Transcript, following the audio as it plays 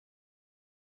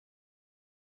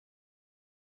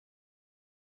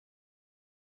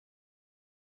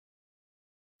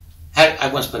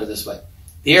I once put it this way.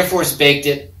 The Air Force baked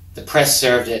it, the press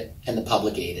served it, and the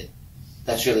public ate it.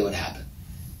 That's really what happened.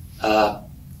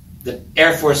 The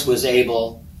Air Force was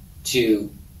able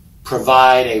to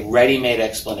provide a ready-made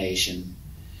explanation.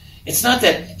 It's not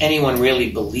that anyone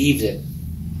really believed it.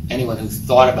 Anyone who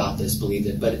thought about this believed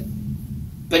it.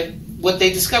 But what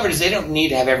they discovered is they don't need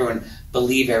to have everyone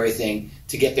believe everything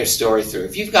to get their story through.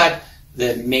 If you've got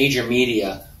the major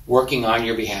media working on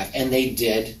your behalf, and they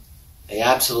did, they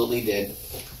absolutely did,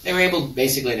 they were able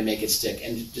basically to make it stick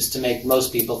and just to make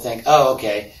most people think, oh,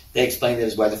 okay, they explained it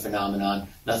as weather phenomenon,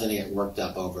 nothing to get worked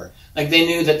up over. Like they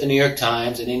knew that the New York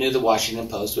Times and they knew the Washington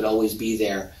Post would always be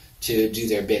there to do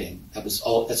their bidding. That's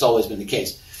always been the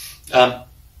case. And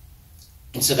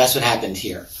so that's what happened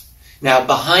here. Now,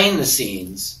 behind the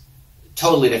scenes,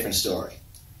 totally different story.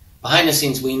 Behind the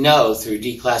scenes, we know through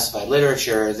declassified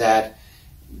literature that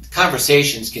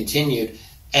conversations continued,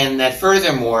 and that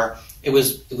furthermore, it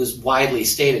was widely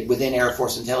stated within Air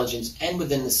Force intelligence and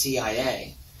within the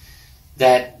CIA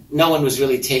that no one was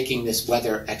really taking this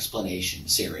weather explanation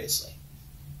seriously.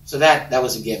 So that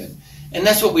was a given. And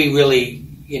that's what we really,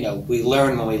 we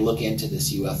learn when we look into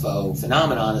this UFO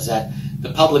phenomenon, is that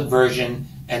the public version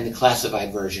and the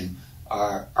classified version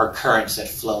are currents that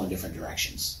flow in different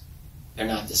directions. They're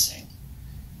not the same.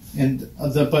 And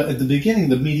but at the beginning,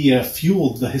 the media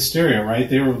fueled the hysteria, right?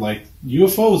 They were like,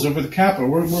 UFOs over the Capitol.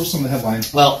 What were some of the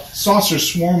headlines? Well,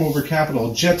 saucers swarm over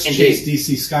Capitol. Jets chase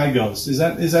DC sky ghosts. Is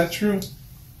that true?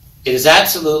 It is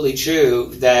absolutely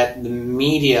true that the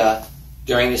media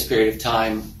during this period of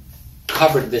time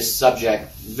covered this subject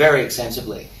very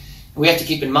extensively. And we have to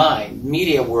keep in mind,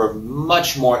 media were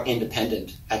much more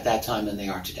independent at that time than they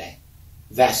are today.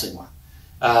 Vastly more.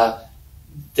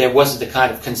 There wasn't the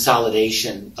kind of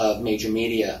consolidation of major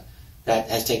media that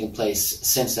has taken place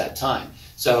since that time.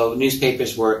 So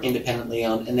newspapers were independently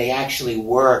owned, and they actually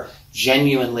were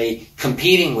genuinely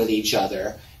competing with each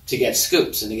other to get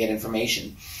scoops and to get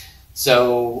information.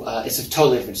 So it's a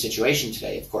totally different situation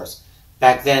today, of course.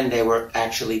 Back then, they were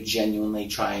actually genuinely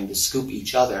trying to scoop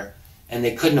each other, and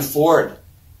they couldn't afford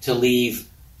to leave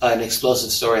an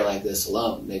explosive story like this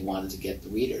alone. They wanted to get the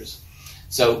readers.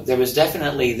 So there was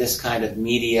definitely this kind of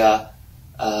media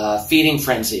feeding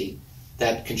frenzy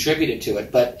that contributed to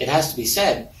it. But it has to be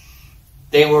said,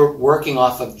 they were working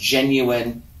off of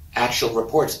genuine, actual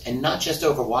reports, and not just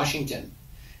over Washington.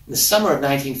 In the summer of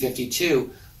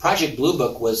 1952, Project Blue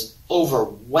Book was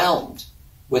overwhelmed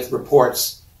with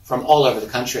reports from all over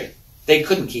the country. They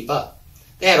couldn't keep up.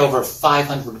 They had over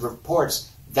 500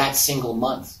 reports that single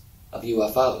month of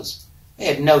UFOs. They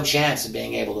had no chance of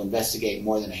being able to investigate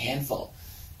more than a handful.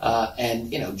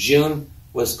 And June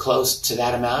was close to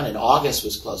that amount, and August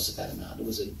was close to that amount. It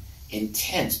was an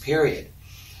intense period.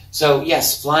 So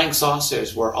yes, flying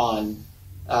saucers were on.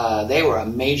 They were a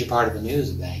major part of the news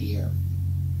of that year.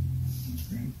 That's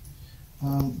great.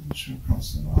 I'm sure I'll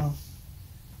cross that off.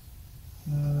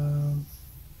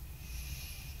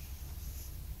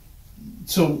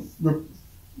 So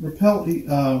Rappel,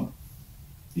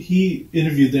 he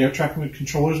interviewed the air traffic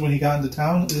controllers when he got into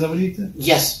town. Is that what he did?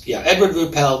 Yes, yeah. Edward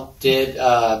Rappel did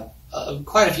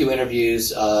quite a few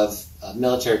interviews of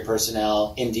military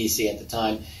personnel in D.C. at the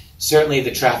time. Certainly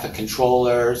the traffic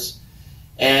controllers,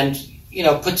 and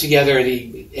put together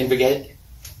the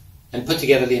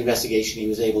investigation he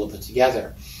was able to put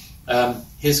together.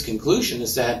 His conclusion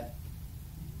is that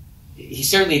he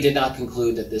certainly did not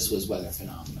conclude that this was weather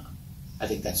phenomenon. I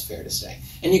think that's fair to say.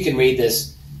 And you can read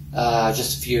this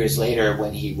just a few years later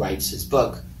when he writes his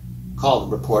book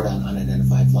called Report on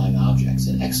Unidentified Flying Objects,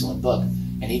 an excellent book.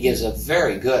 And he gives a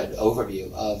very good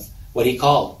overview of what he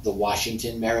called the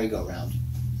Washington merry-go-round.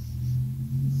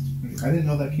 I didn't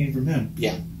know that came from him.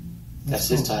 Yeah, that's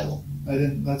his title. I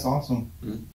didn't. That's awesome. Mm-hmm.